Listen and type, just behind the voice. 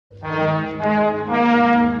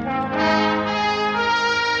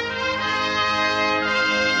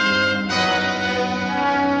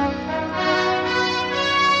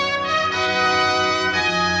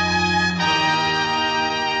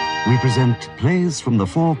present plays from the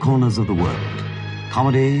four corners of the world.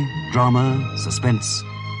 Comedy, drama, suspense,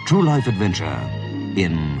 true life adventure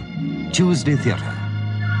in Tuesday Theatre.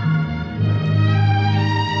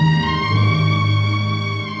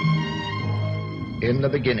 In the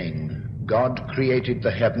beginning, God created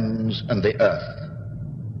the heavens and the earth.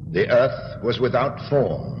 The earth was without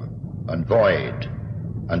form and void,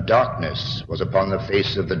 and darkness was upon the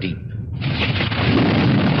face of the deep.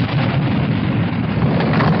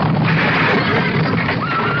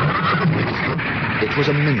 It was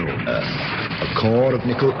a mineral earth, a core of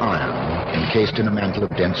nickel iron encased in a mantle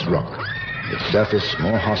of dense rock, its surface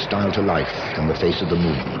more hostile to life than the face of the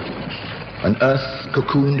moon. An earth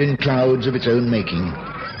cocooned in clouds of its own making,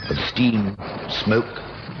 of steam, smoke,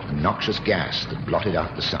 and noxious gas that blotted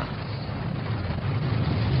out the sun.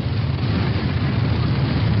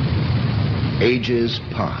 Ages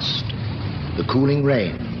passed. The cooling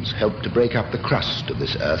rains helped to break up the crust of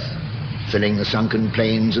this earth, filling the sunken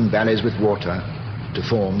plains and valleys with water to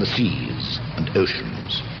form the seas and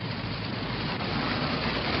oceans.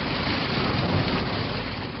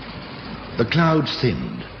 The clouds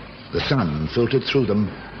thinned, the sun filtered through them,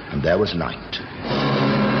 and there was light.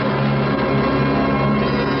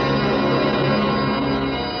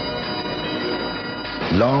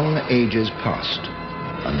 Long ages passed,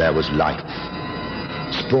 and there was life.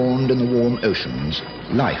 Spawned in the warm oceans,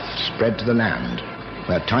 life spread to the land,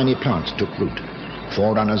 where tiny plants took root,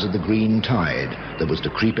 forerunners of the green tide that was to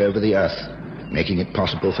creep over the earth, making it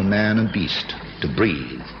possible for man and beast to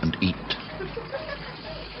breathe and eat.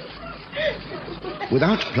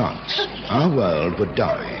 Without plants, our world would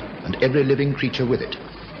die, and every living creature with it.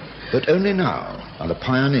 But only now are the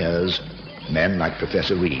pioneers, men like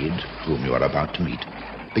Professor Reed, whom you are about to meet,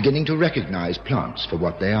 beginning to recognize plants for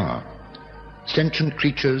what they are. Sentient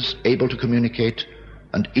creatures able to communicate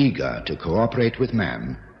and eager to cooperate with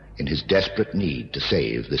man in his desperate need to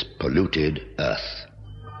save this polluted earth.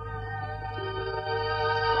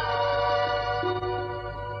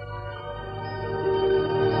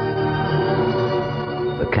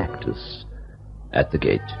 The Cactus at the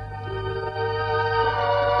gate.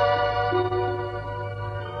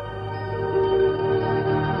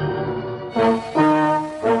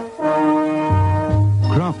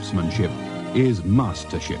 Craftsmanship is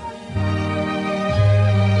mastership.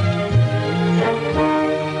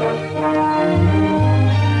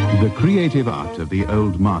 The creative art of the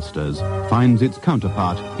old masters finds its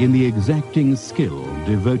counterpart in the exacting skill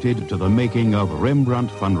devoted to the making of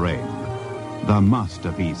Rembrandt van Rijn, the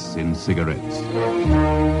masterpiece in cigarettes.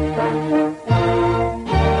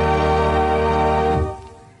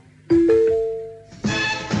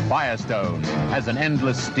 Firestone has an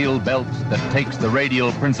endless steel belt that takes the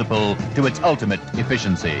radial principle to its ultimate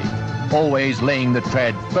efficiency, always laying the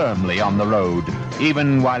tread firmly on the road,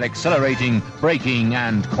 even while accelerating, braking,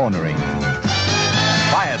 and cornering.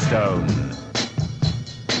 Firestone.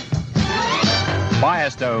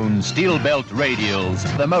 Firestone steel belt radials,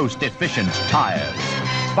 the most efficient tires.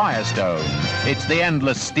 Firestone. It's the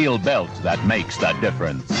endless steel belt that makes the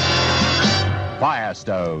difference.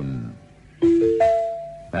 Firestone.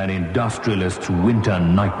 An industrialist's winter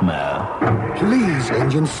nightmare. Please,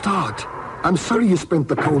 engine, start. I'm sorry you spent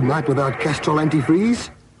the cold night without Castrol antifreeze.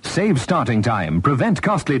 Save starting time, prevent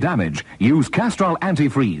costly damage. Use Castrol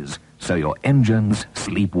antifreeze so your engines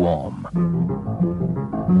sleep warm.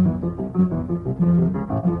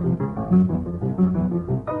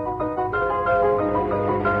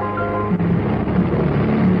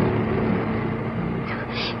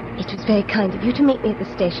 It was very kind of you to meet me at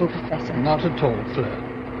the station, Professor. Not at all, Fleur.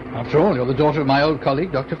 After all, you're the daughter of my old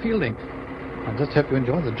colleague, Dr. Fielding. I just hope you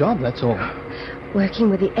enjoy the job, that's all. Working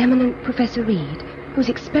with the eminent Professor Reed, whose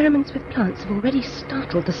experiments with plants have already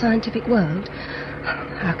startled the scientific world.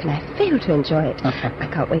 How can I fail to enjoy it? I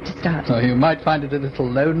can't wait to start. Oh, you might find it a little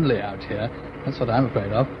lonely out here. That's what I'm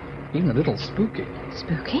afraid of. Even a little spooky.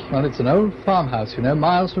 Spooky? Well, it's an old farmhouse, you know,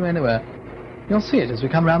 miles from anywhere. You'll see it as we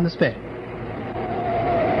come round this bend.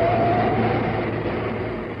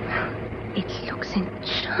 It looks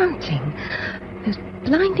enchanting. Those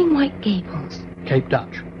blinding white gables. Cape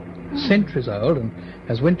Dutch. Centuries old, and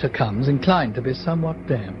as winter comes, inclined to be somewhat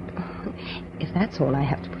damp. If that's all I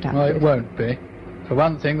have to put up No, with. it won't be. For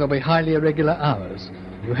one thing, there'll be highly irregular hours.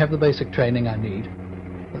 You have the basic training I need.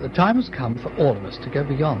 But the time has come for all of us to go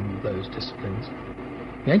beyond those disciplines.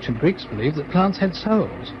 The ancient Greeks believed that plants had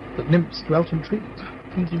souls, that nymphs dwelt in trees.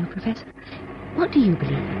 And you, Professor? What do you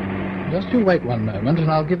believe? Just you wait one moment, and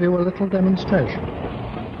I'll give you a little demonstration.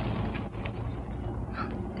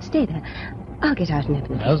 Stay there. I'll get out and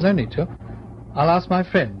open it. No, there's no need to. I'll ask my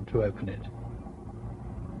friend to open it.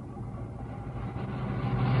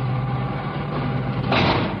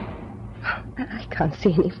 can't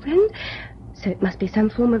see any friend, so it must be some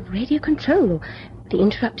form of radio control or the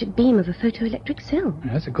interrupted beam of a photoelectric cell.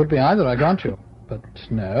 Yes, it could be either, I grant you. But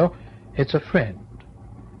no, it's a friend.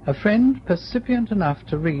 A friend percipient enough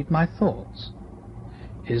to read my thoughts.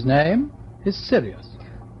 His name is Sirius.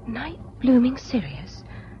 Night-blooming Sirius?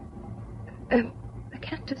 The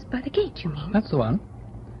cactus by the gate, you mean? That's the one.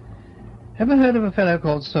 Ever heard of a fellow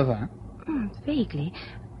called Sauvin? Vaguely.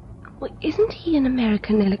 Well, isn't he an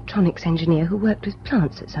American electronics engineer who worked with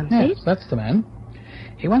plants at some stage? Yes, that's the man.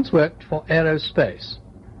 He once worked for aerospace,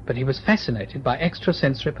 but he was fascinated by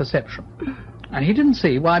extrasensory perception. And he didn't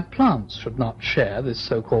see why plants should not share this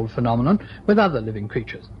so-called phenomenon with other living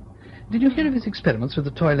creatures. Did you hear of his experiments with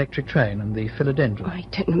the toy electric train and the philodendron? I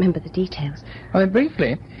don't remember the details. Well,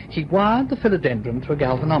 briefly, he wired the philodendron to a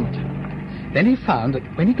galvanometer. Then he found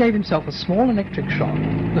that when he gave himself a small electric shock,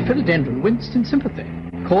 the philodendron winced in sympathy,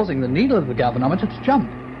 causing the needle of the galvanometer to jump.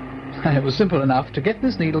 And it was simple enough to get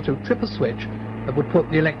this needle to trip a switch that would put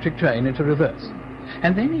the electric train into reverse.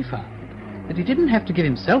 And then he found that he didn't have to give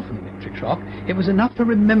himself an electric shock. It was enough to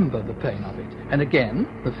remember the pain of it. And again,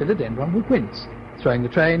 the philodendron would wince, throwing the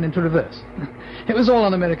train into reverse. It was all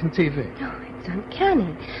on American TV. Oh, it's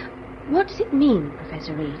uncanny. What does it mean,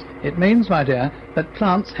 Professor Reed? It means, my dear, that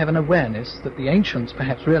plants have an awareness that the ancients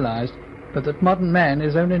perhaps realized, but that modern man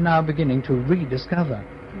is only now beginning to rediscover.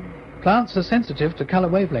 Plants are sensitive to color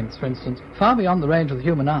wavelengths, for instance, far beyond the range of the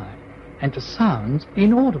human eye, and to sounds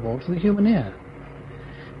inaudible to the human ear.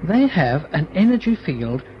 They have an energy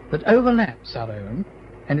field that overlaps our own,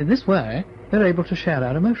 and in this way, they're able to share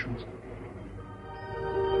our emotions.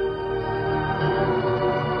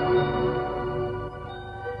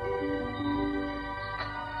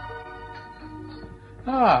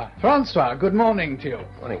 Ah, Francois, good morning to you.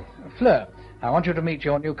 Morning. Fleur, I want you to meet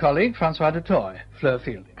your new colleague, Francois Dutoy, Fleur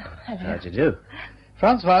Fielding. Hello. How do you do?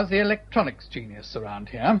 Francois is the electronics genius around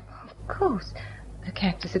here. Of course. The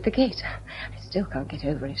cactus at the gate. I still can't get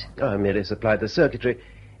over it. Oh, I merely supplied the circuitry.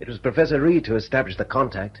 It was Professor Reed who established the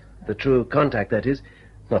contact. The true contact, that is.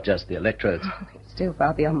 Not just the electrodes. It's still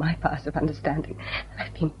far beyond my powers of understanding.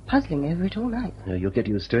 I've been puzzling over it all night. No, you'll get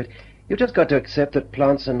used to it. You've just got to accept that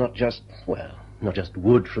plants are not just, well, not just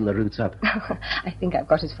wood from the roots up. I think I've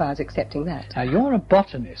got as far as accepting that. Now, you're a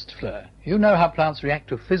botanist, Fleur. You know how plants react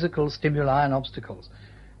to physical stimuli and obstacles.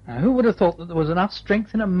 Now, who would have thought that there was enough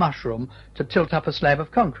strength in a mushroom to tilt up a slab of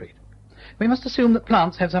concrete? We must assume that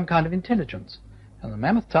plants have some kind of intelligence. And the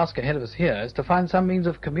mammoth task ahead of us here is to find some means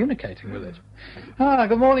of communicating with it. Ah,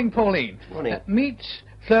 good morning, Pauline. Morning. Meet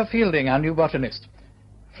Fleur Fielding, our new botanist.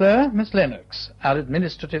 Fleur, Miss Lennox, our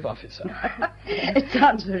administrative officer. It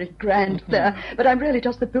sounds very grand, Fleur, but I'm really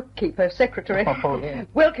just the bookkeeper, secretary. Oh, yeah.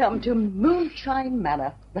 Welcome to Moonshine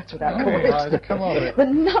Manor. That's what I call it. Right, come on. The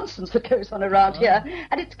nonsense that goes on around here.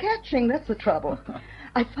 And it's catching, that's the trouble.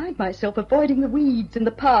 I find myself avoiding the weeds in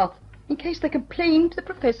the path in case they complain to the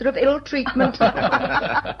professor of ill treatment.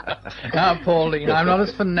 Now, Pauline, I'm not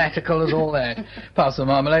as fanatical as all that. Pass the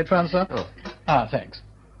marmalade, Francois. Oh. Ah, thanks.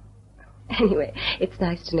 Anyway, it's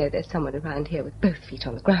nice to know there's someone around here with both feet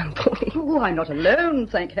on the ground, Pauline. Oh, I'm not alone,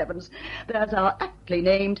 thank heavens. There's our aptly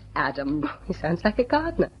named Adam. He sounds like a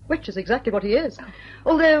gardener. Which is exactly what he is.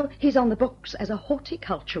 Although he's on the books as a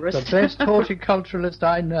horticulturist. The best horticulturalist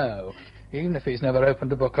I know, even if he's never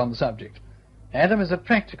opened a book on the subject. Adam is a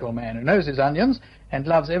practical man who knows his onions and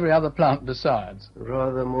loves every other plant besides.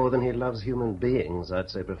 Rather more than he loves human beings, I'd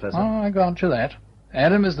say, Professor. Oh, I grant you that.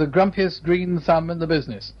 Adam is the grumpiest green thumb in the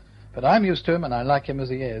business. But I'm used to him, and I like him as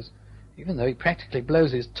he is, even though he practically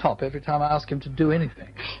blows his top every time I ask him to do anything.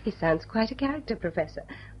 He sounds quite a character, Professor.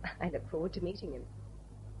 I look forward to meeting him.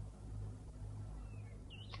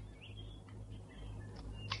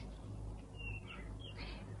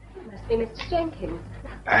 It must be Mr. Jenkins.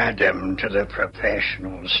 Adam to the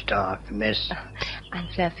professional staff, miss. I'm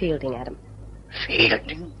Fleur Fielding, Adam.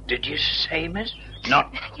 Fielding, did you say, miss?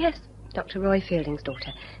 Not Yes, Dr. Roy Fielding's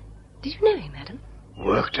daughter. Did you know him, Adam?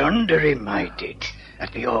 worked under him, I did,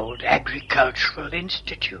 at the old Agricultural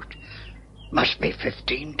Institute. Must be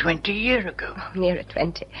 15, 20 years ago. Oh, nearer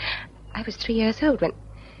 20. I was 3 years old when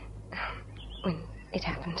it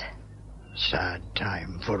happened. Sad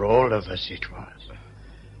time for all of us it was.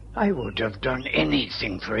 I would have done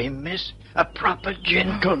anything for him, miss. A proper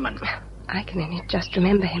gentleman. I can only just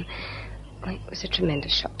remember him. Well, it was a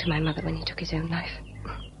tremendous shock to my mother when he took his own life.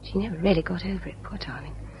 She never really got over it, poor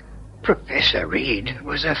darling. Professor Reed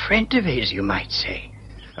was a friend of his, you might say.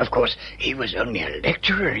 Of course, he was only a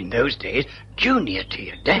lecturer in those days, junior to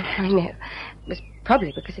your dad. I know. It was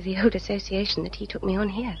probably because of the old association that he took me on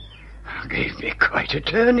here. Gave me quite a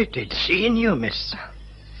turn, it did, seeing you, miss.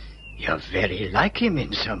 You're very like him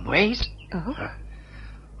in some ways. Oh?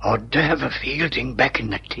 Odd to have a Fielding back in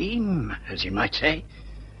the team, as you might say.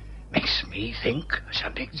 Makes me think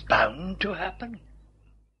something's bound to happen.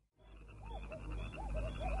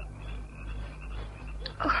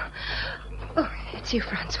 Oh, it's you,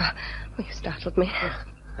 Francois. Oh, you startled me.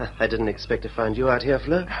 I didn't expect to find you out here,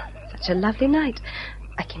 Fleur. Such a lovely night.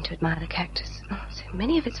 I came to admire the cactus. Oh, so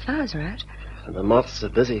many of its flowers are out. And the moths are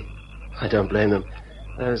busy. I don't blame them.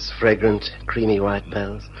 Those fragrant, creamy white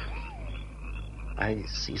bells. I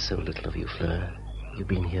see so little of you, Fleur. You've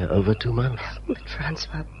been here over 2 months. But,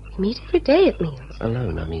 Francois, we meet every day at meals.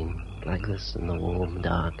 Alone, I mean. Like this in the warm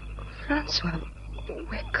dark. Francois,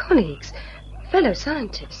 we're colleagues. Fellow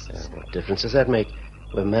scientists. What difference does that make?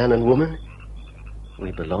 We're man and woman.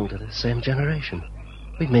 We belong to the same generation.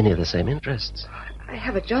 We've many of the same interests. I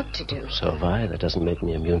have a job to do. So have I. That doesn't make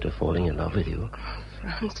me immune to falling in love with you.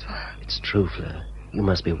 Francois. It's true, Fleur. You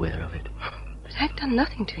must be aware of it. But I've done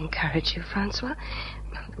nothing to encourage you, Francois.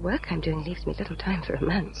 The work I'm doing leaves me little time for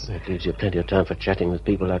romance. It leaves you plenty of time for chatting with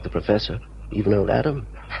people like the professor. Even old Adam.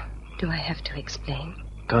 Do I have to explain?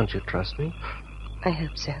 Can't you trust me? I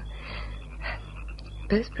hope so.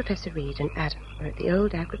 Both Professor Reed and Adam were at the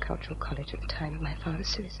old agricultural college at the time of my father's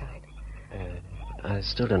suicide. I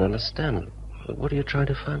still don't understand. What are you trying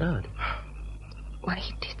to find out? Why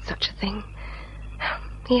he did such a thing.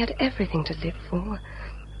 He had everything to live for.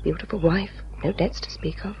 A beautiful wife, no debts to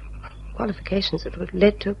speak of. Qualifications that would have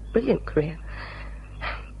led to a brilliant career.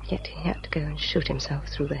 Yet he had to go and shoot himself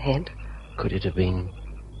through the head. Could it have been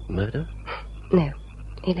murder? No.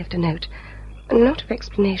 He left a note. A note of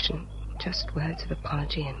explanation. Just words of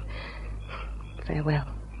apology and farewell.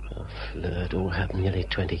 Oh, Fleur, it all happened nearly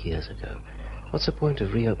 20 years ago. What's the point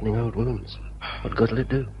of reopening old wounds? What good will it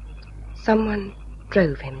do? Someone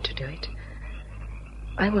drove him to do it.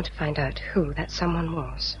 I want to find out who that someone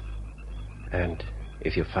was. And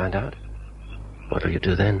if you find out, what will you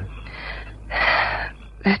do then?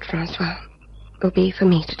 That, Francois, will be for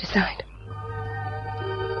me to decide.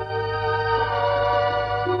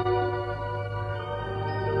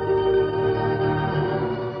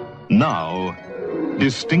 Now,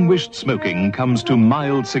 distinguished smoking comes to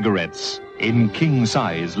mild cigarettes in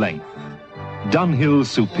king-size length. Dunhill's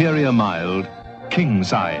Superior Mild, king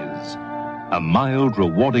size. A mild,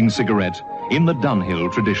 rewarding cigarette in the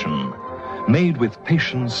Dunhill tradition. Made with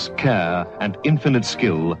patience, care, and infinite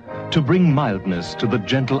skill to bring mildness to the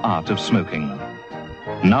gentle art of smoking.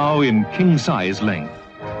 Now in king-size length,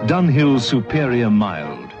 Dunhill's Superior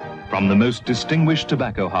Mild, from the most distinguished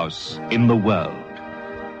tobacco house in the world.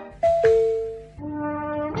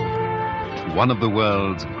 One of the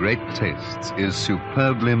world's great tastes is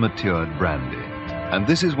superbly matured brandy. And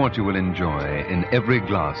this is what you will enjoy in every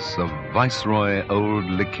glass of Viceroy Old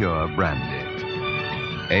Liqueur brandy.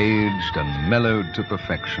 Aged and mellowed to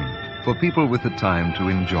perfection for people with the time to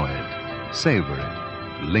enjoy it, savor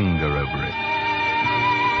it, linger over it.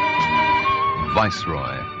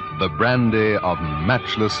 Viceroy, the brandy of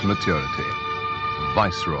matchless maturity.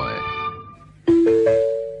 Viceroy.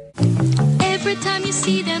 Every time you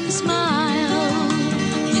see them smile,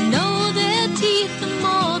 you know their teeth are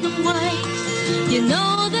more than white. You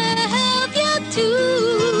know they're healthier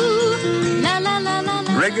too. La la la la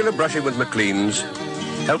la. Regular brushing with McLean's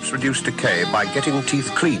helps reduce decay by getting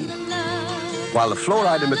teeth clean, while the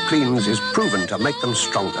fluoride in McLean's is proven to make them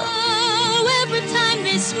stronger. Oh, every time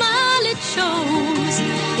they smile, it shows.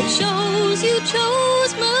 It shows you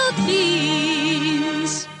chose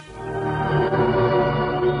McLean's.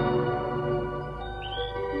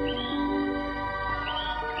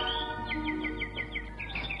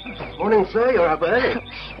 Morning, Fleur. You're up early.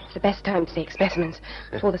 It's the best time to take specimens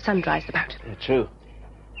before the sun dries them out. True.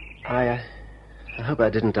 I hope I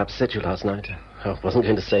didn't upset you last night. I wasn't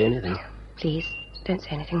going to say anything. Please, don't say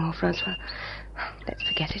anything more, Francois. Let's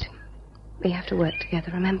forget it. We have to work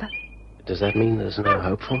together, remember? Does that mean there's no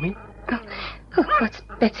hope for me? Oh, what's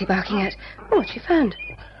Betsy barking at? Oh, what's she found?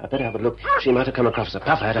 I better have a look. She might have come across a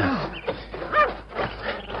puff adder.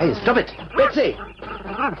 Hey, stop it! Betsy!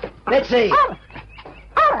 Betsy!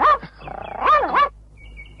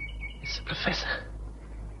 It's the professor.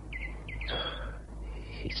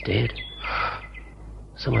 He's dead.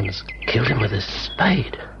 Someone's killed him with a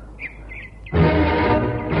spade. I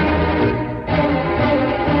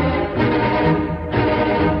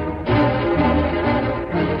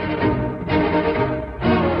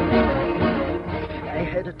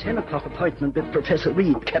had a 10 o'clock appointment with Professor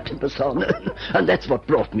Reed, Captain Besson, and that's what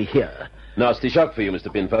brought me here. Nasty shock for you,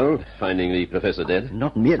 Mr. Pinfold, finding the professor dead.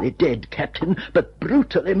 Not merely dead, Captain, but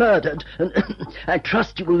brutally murdered. And I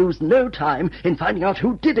trust you will lose no time in finding out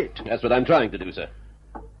who did it. That's what I'm trying to do, sir.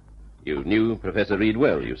 You knew Professor Reed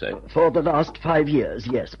well, you say? For the last 5 years,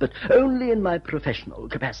 yes, but only in my professional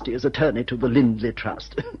capacity as attorney to the Lindley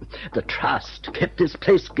Trust. The Trust kept this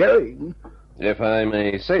place going. If I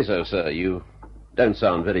may say so, sir, you don't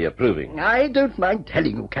sound very approving. I don't mind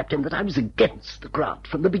telling you, Captain, that I was against the grant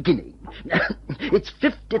from the beginning. It's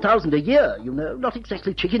 50,000 a year, you know, not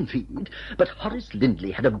exactly chicken feed. But Horace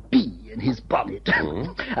Lindley had a bee in his bonnet.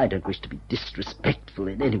 I don't wish to be disrespectful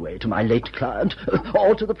in any way to my late client,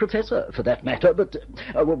 or to the professor, for that matter, but,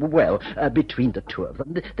 between the two of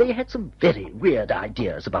them, they had some very weird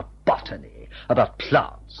ideas about botany, about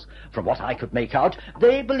plants. From what I could make out,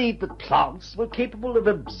 they believed that plants were capable of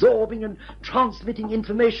absorbing and transmitting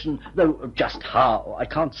information, though just how, I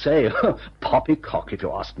can't say. Poppycock, if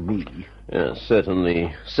you ask me. Yes,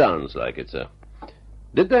 certainly sounds like it, sir.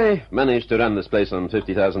 Did they manage to run this place on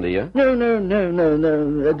 50,000 a year?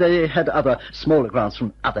 No. They had other smaller grants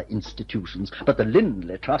from other institutions, but the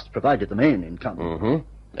Lindley Trust provided the main income. Mm-hmm.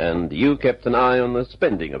 And you kept an eye on the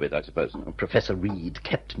spending of it, I suppose? Professor Reed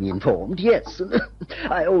kept me informed, yes.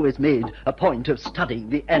 I always made a point of studying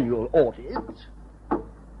the annual audit.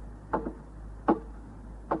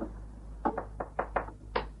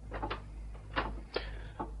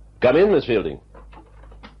 Come in, Miss Fielding.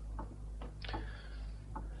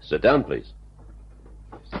 Sit down, please.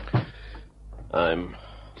 I'm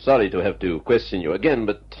sorry to have to question you again,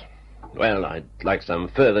 but, well, I'd like some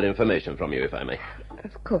further information from you, if I may.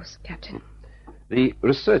 Of course, Captain. The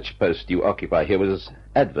research post you occupy here was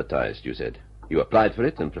advertised, you said. You applied for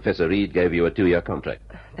it, and Professor Reed gave you a 2-year contract.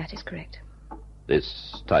 That is correct.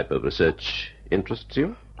 This type of research interests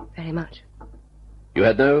you? Very much. You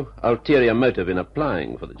had no ulterior motive in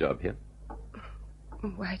applying for the job here?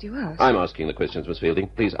 Why do you ask? I'm asking the questions, Miss Fielding.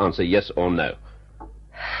 Please answer yes or no.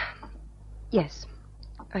 Yes,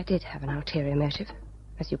 I did have an ulterior motive,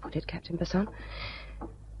 as you put it, Captain Besson.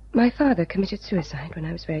 My father committed suicide when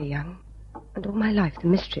I was very young, and all my life the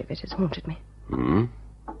mystery of it has haunted me.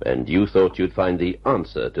 And you thought you'd find the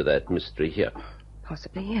answer to that mystery here?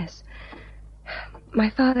 Possibly, yes. My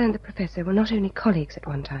father and the professor were not only colleagues at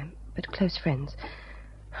one time, but close friends.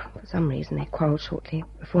 For some reason they quarreled shortly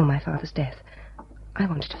before my father's death. I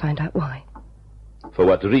wanted to find out why. For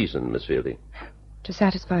what reason, Miss Fielding? To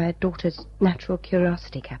satisfy a daughter's natural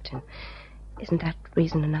curiosity, Captain. Isn't that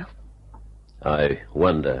reason enough? I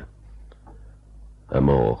wonder. A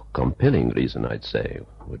more compelling reason, I'd say,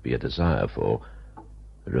 would be a desire for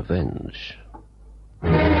revenge.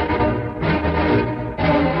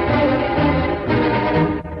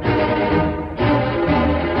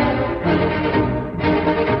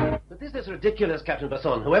 But this is ridiculous, Captain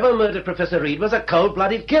Besson. Whoever murdered Professor Reed was a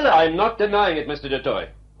cold-blooded killer. I'm not denying it, Mr. Dutoy.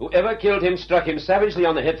 Whoever killed him struck him savagely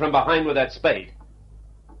on the head from behind with that spade.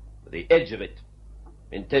 With the edge of it,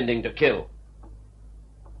 intending to kill.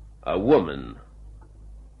 A woman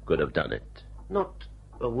could have done it. Not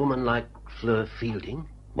a woman like Fleur Fielding.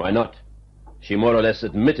 Why not? She more or less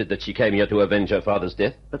admitted that she came here to avenge her father's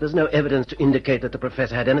death. But there's no evidence to indicate that the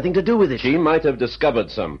professor had anything to do with it. She might have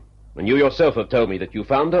discovered some. And you yourself have told me that you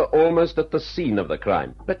found her almost at the scene of the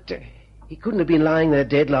crime. But he couldn't have been lying there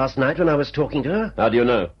dead last night when I was talking to her. How do you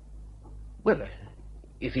know? Well,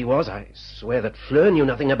 if he was, I swear that Fleur knew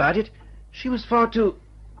nothing about it. She was far too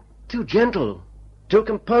gentle, too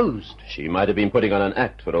composed. She might have been putting on an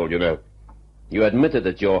act, for all you know. You admitted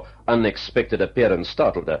that your unexpected appearance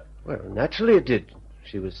startled her. Well, naturally it did.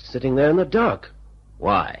 She was sitting there in the dark.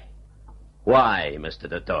 Why? Why, Mr.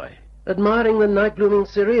 Dutoy? Admiring the night-blooming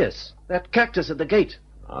cereus, that cactus at the gate.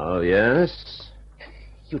 Oh, yes?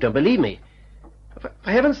 You don't believe me. For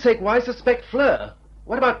heaven's sake, why suspect Fleur?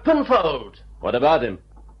 What about Penfold? What about him?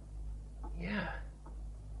 Yeah.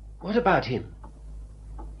 What about him?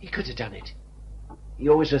 He could have done it. He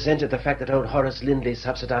always resented the fact that old Horace Lindley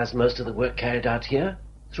subsidized most of the work carried out here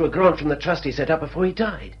through a grant from the trust he set up before he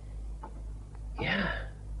died. Yeah.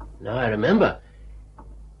 Now I remember.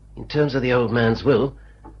 In terms of the old man's will,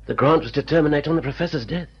 the grant was to terminate on the professor's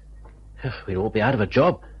death. We'd all be out of a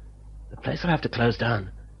job. The place will have to close down.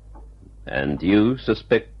 And you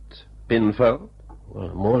suspect Penfold? Well,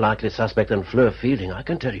 a more likely suspect than Fleur Fielding, I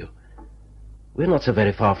can tell you. We're not so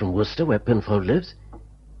very far from Worcester, where Penfold lives.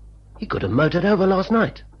 He could have motored over last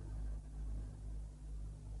night.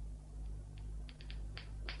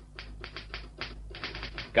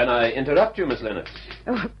 Can I interrupt you, Miss Lennox?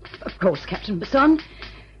 Oh, of course, Captain Besson.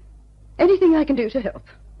 Anything I can do to help?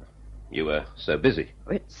 You were so busy.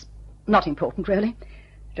 It's not important, really.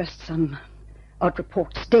 Just some odd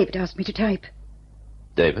reports David asked me to type.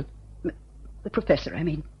 David? The professor, I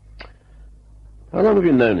mean. How long have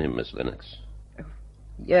you known him, Miss Lennox?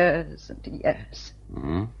 Years and years.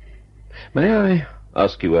 May I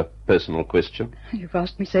ask you a personal question? You've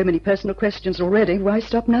asked me so many personal questions already. Why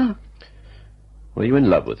stop now? Were you in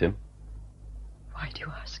love with him? Why do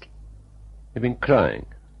you ask? You've been crying.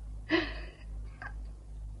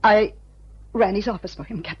 I ran his office for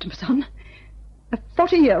him, Captain Masson. A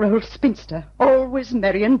 40-year-old spinster, always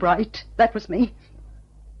merry and bright. That was me.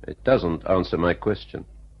 It doesn't answer my question.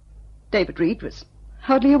 David Reed was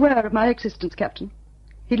hardly aware of my existence, Captain.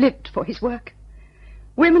 He lived for his work.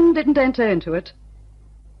 Women didn't enter into it.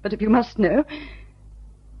 But if you must know...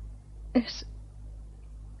 Yes,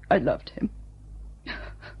 I loved him.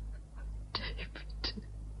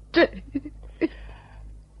 David.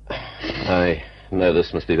 I know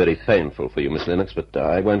this must be very painful for you, Miss Lennox, but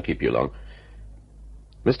I won't keep you long.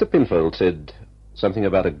 Mr. Pinfold said something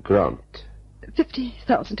about a grant.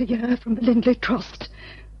 50,000 a year from the Lindley Trust.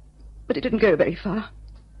 But it didn't go very far.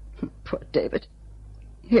 Poor David.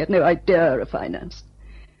 He had no idea of finance.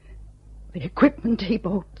 The equipment he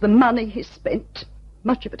bought, the money he spent,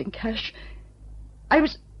 much of it in cash. I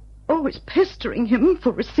was always pestering him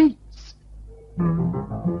for receipts.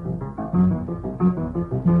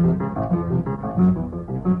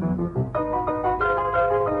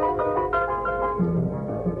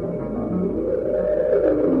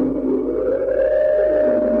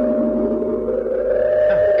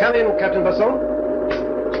 Come in, Captain Basson.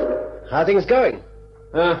 How are things going?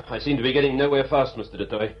 I seem to be getting nowhere fast, Mr.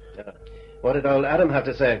 Dutoy. What did old Adam have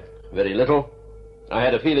to say? Very little. I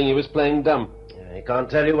had a feeling he was playing dumb. He can't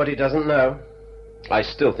tell you what he doesn't know. I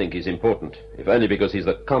still think he's important, if only because he's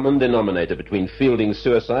the common denominator between Fielding's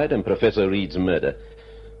suicide and Professor Reed's murder.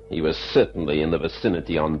 He was certainly in the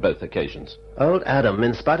vicinity on both occasions. Old Adam,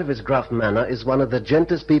 in spite of his gruff manner, is one of the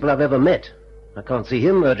gentlest people I've ever met. I can't see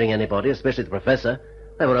him murdering anybody, especially the Professor.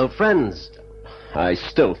 They were old friends. I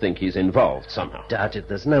still think he's involved somehow. Doubt it.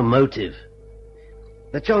 There's no motive.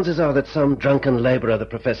 The chances are that some drunken labourer the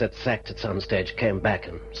Professor had sacked at some stage came back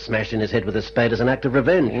and smashed in his head with a spade as an act of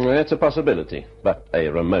revenge. That's a possibility, but a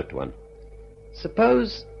remote one.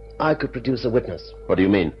 Suppose I could produce a witness. What do you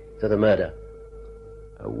mean? To the murder.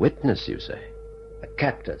 A witness, you say? A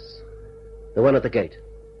cactus. The one at the gate.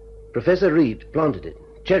 Professor Reed planted it,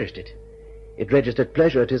 cherished it. It registered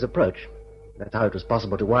pleasure at his approach. That's how it was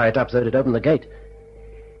possible to wire it up so it'd open the gate.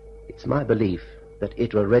 It's my belief that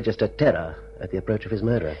it will register terror at the approach of his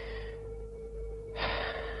murderer.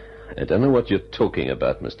 I don't know what you're talking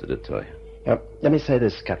about, Mr. Dutoy. Let me say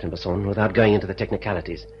this, Captain Basson, without going into the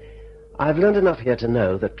technicalities. I've learned enough here to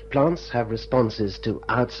know that plants have responses to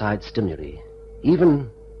outside stimuli,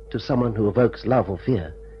 even to someone who evokes love or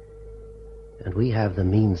fear. And we have the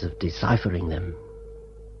means of deciphering them.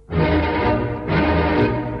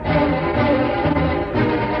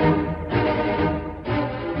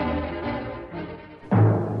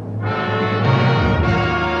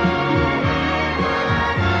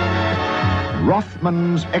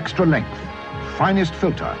 Rothman's Extra Length, finest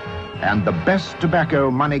filter, and the best tobacco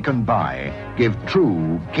money can buy give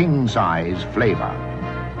true king-size flavor.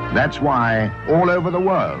 That's why, all over the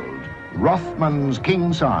world, Rothman's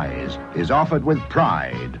King Size is offered with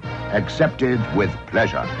pride, accepted with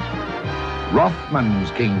pleasure. Rothman's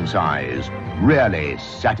King Size really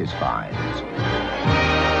satisfies.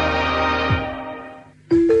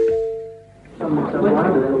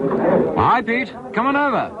 Hi, Pete. Come on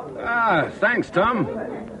over. Ah, thanks, Tom.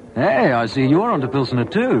 Hey, I see you're onto Pilsner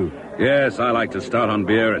too. Yes, I like to start on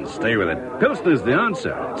beer and stay with it. Pilsner's the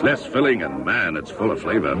answer. It's less filling and, man, it's full of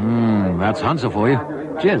flavor. That's Hansa for you.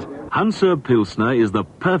 Cheers. Hansa Pilsner is the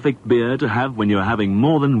perfect beer to have when you're having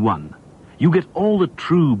more than one. You get all the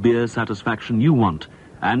true beer satisfaction you want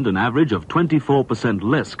and an average of 24%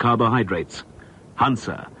 less carbohydrates.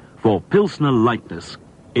 Hansa, for Pilsner lightness.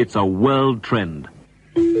 It's a world trend.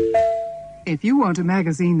 If you want a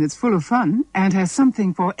magazine that's full of fun and has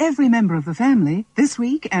something for every member of the family, this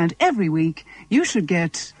week and every week, you should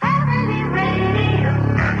get...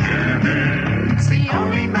 It's the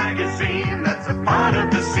only magazine that's a part of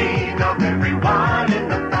the scene of everyone in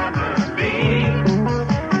the family.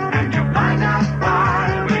 And you'll find out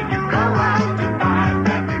why when you go out to buy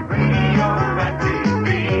family radio and TV.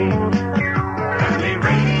 Family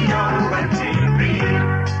radio and TV.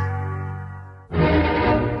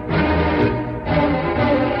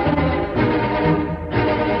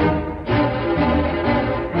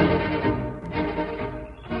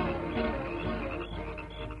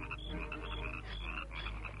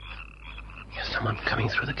 Someone coming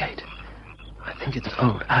through the gate. I think it's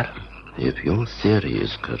old Adam. If your theory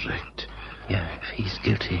is correct. Yeah, if he's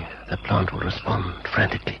guilty, the plant will respond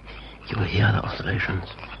frantically. You will hear the oscillations.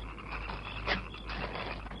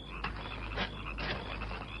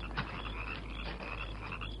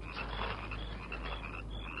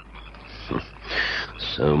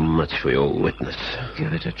 So much for your witness.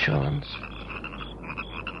 Give it a chance.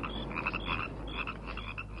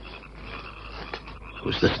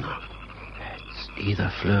 Who's this now? It's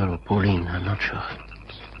either Fleur or Pauline. I'm not sure.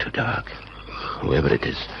 It's too dark. Whoever it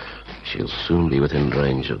is, she'll soon be within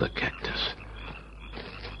range of the cactus.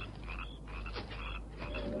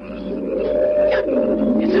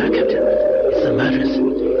 It's her, Captain. It's the murderess.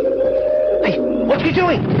 Hey, what's she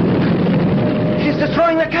doing? She's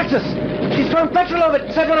destroying the cactus. She's thrown petrol over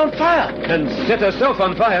it, set it on fire. And set herself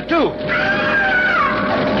on fire, too.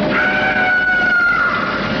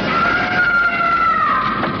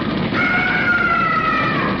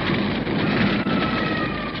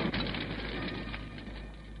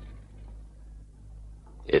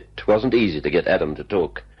 It wasn't easy to get Adam to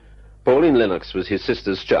talk. Pauline Lennox was his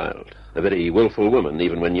sister's child, a very willful woman,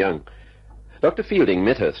 even when young. Dr. Fielding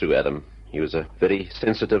met her through Adam. He was a very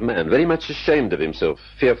sensitive man, very much ashamed of himself,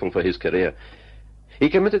 fearful for his career. He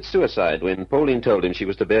committed suicide when Pauline told him she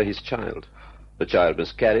was to bear his child. The child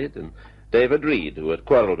miscarried, and David Reed, who had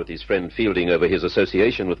quarreled with his friend Fielding over his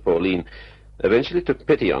association with Pauline, eventually took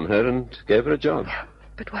pity on her and gave her a job.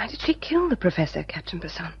 But why did she kill the professor, Captain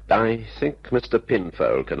Besson? I think Mr.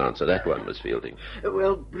 Pinfold can answer that one, Miss Fielding.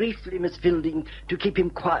 Well, briefly, Miss Fielding, to keep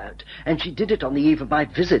him quiet. And she did it on the eve of my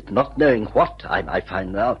visit, not knowing what I might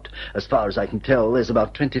find out. As far as I can tell, there's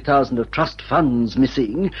about 20,000 of trust funds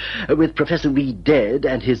missing, with Professor Reed dead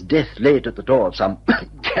and his death laid at the door of some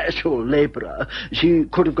casual labourer. She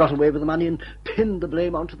could have got away with the money and pinned the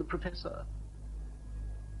blame onto the professor.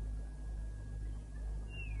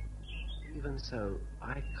 Even so,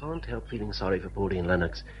 I can't help feeling sorry for Pauline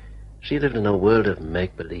Lennox. She lived in a world of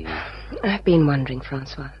make-believe. I've been wondering,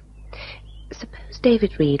 Francois. Suppose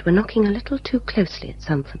David Reed were knocking a little too closely at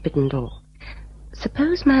some forbidden door.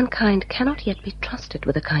 Suppose mankind cannot yet be trusted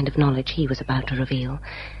with the kind of knowledge he was about to reveal.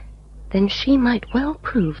 Then she might well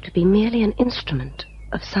prove to be merely an instrument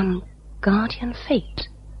of some guardian fate.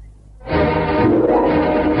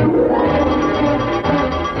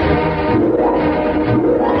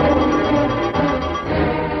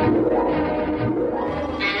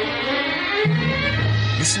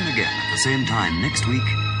 Listen again at the same time next week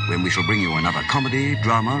when we shall bring you another comedy,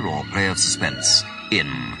 drama, or play of suspense in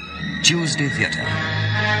Tuesday Theatre.